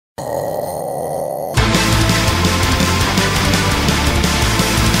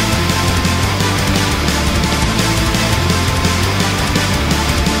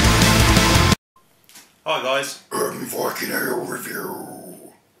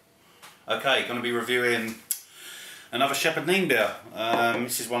Okay, going to be reviewing another Shepherd Neame beer.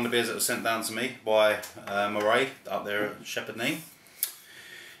 This is one of the beers that was sent down to me by Murray up there at Shepherd Neame.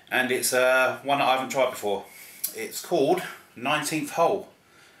 And it's one that I haven't tried before. It's called 19th Hole.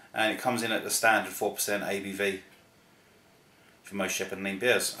 And it comes in at the standard 4% ABV for most Shepherd Neame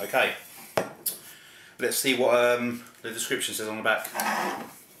beers. Okay, let's see what the description says on the back.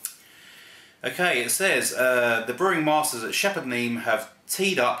 Okay, it says, the brewing masters at Shepherd Neame have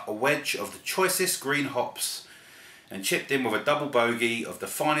teed up a wedge of the choicest green hops and chipped in with a double bogey of the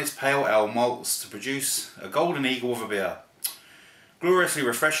finest pale ale malts to produce a golden eagle of a beer. Gloriously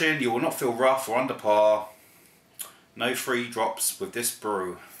refreshing, you will not feel rough or under par. No free drops with this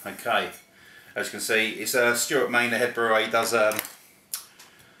brew. Okay, as you can see, it's Stuart Main, the head brewer. He does a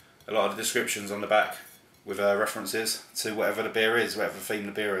lot of the descriptions on the back with references to whatever the beer is, whatever theme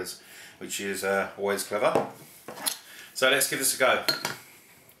the beer is, which is always clever. So let's give this a go.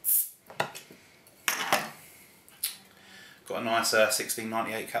 Got a nice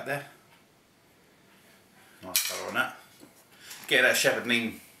 1698 cap there. Nice colour on that. Get that Shepherd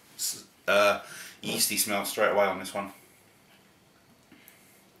Neame yeasty smell straight away on this one.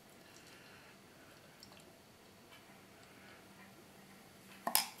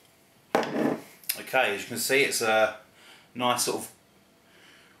 Okay, as you can see, it's a nice sort of,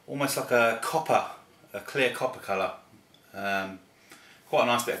 almost like a copper, a clear copper colour. Quite a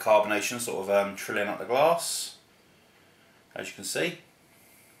nice bit of carbonation, sort of trilling up the glass, as you can see.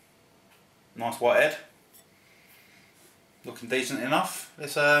 Nice white head. Looking decent enough.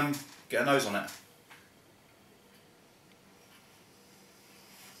 Let's get a nose on it.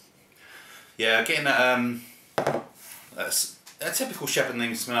 Yeah, getting that that's a typical Shepherd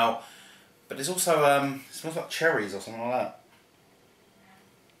Neame smell, but there's also it smells like cherries or something like that.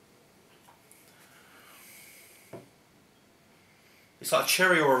 It's like a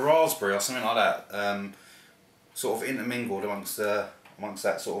cherry or a raspberry or something like that, sort of intermingled amongst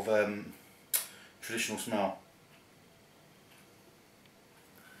that sort of traditional smell.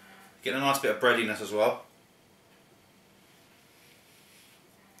 Getting a nice bit of breadiness as well.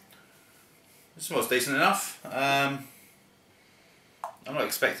 It smells decent enough. I'm not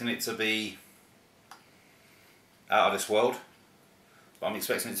expecting it to be out of this world, but I'm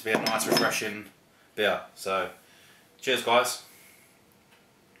expecting it to be a nice refreshing beer. So cheers guys.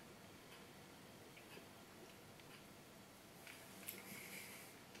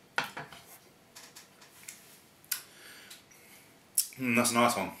 That's a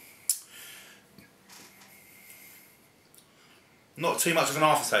nice one. Not too much of an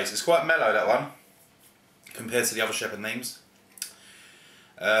aftertaste. It's quite mellow, that one, compared to the other Shepherd Neames.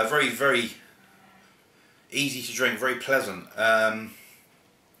 Very, very easy to drink, very pleasant.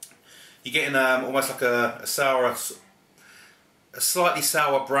 You're getting almost like a sour, a slightly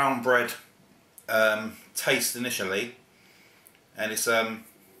sour brown bread taste initially, and it's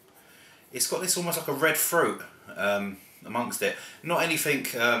got this almost like a red fruit amongst it. Not anything,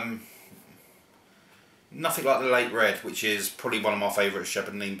 nothing like the Late Red, which is probably one of my favourite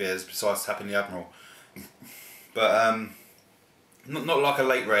Shepherd Neame beers besides Tapping the Admiral. But not like a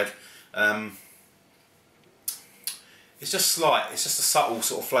Late Red. It's just slight. It's just a subtle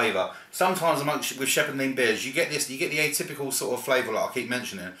sort of flavour. Sometimes with Shepherd Neame beers, you get this. You get the atypical sort of flavour, like I keep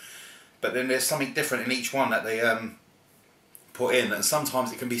mentioning. But then there's something different in each one that they put in, and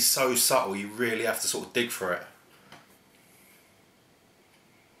sometimes it can be so subtle you really have to sort of dig for it.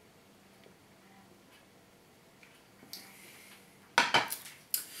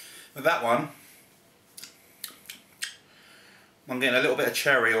 With that one, I'm getting a little bit of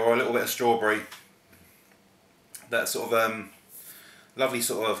cherry or a little bit of strawberry. That sort of lovely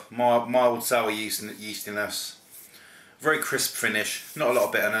sort of mild sour yeastiness. Very crisp finish, not a lot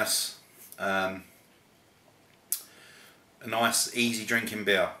of bitterness. A nice, easy drinking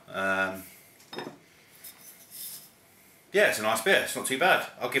beer. Yeah, it's a nice beer. It's not too bad.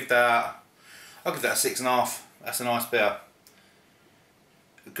 I'll give that a 6.5. That's a nice beer.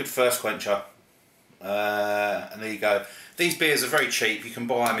 A good first quencher, and there you go. These beers are very cheap. You can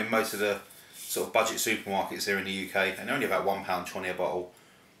buy them in most of the sort of budget supermarkets here in the UK, and they're only about £1.20 a bottle,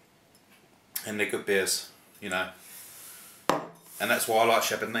 and they're good beers, you know. And that's why I like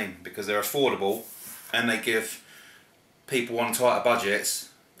Shepherd Neame, because they're affordable and they give people on tighter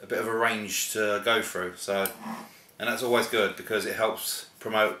budgets a bit of a range to go through. So, and that's always good because it helps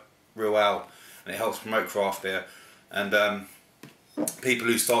promote real ale and it helps promote craft beer. And people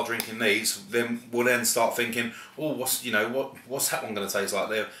who start drinking these will then start thinking, oh, what's that one going to taste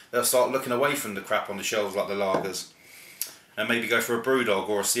like? They'll start looking away from the crap on the shelves like the lagers, and maybe go for a Brewdog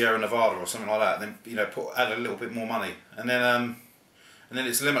or a Sierra Nevada or something like that. Then add a little bit more money, and then and then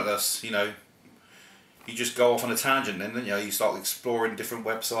it's limitless. You know, you just go off on a tangent, and then you know you start exploring different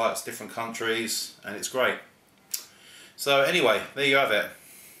websites, different countries, and it's great. So anyway, there you have it.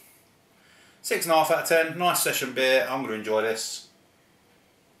 6.5 out of 10. Nice session beer. I'm going to enjoy this.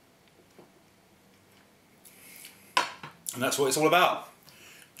 And that's what it's all about.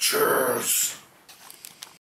 Cheers!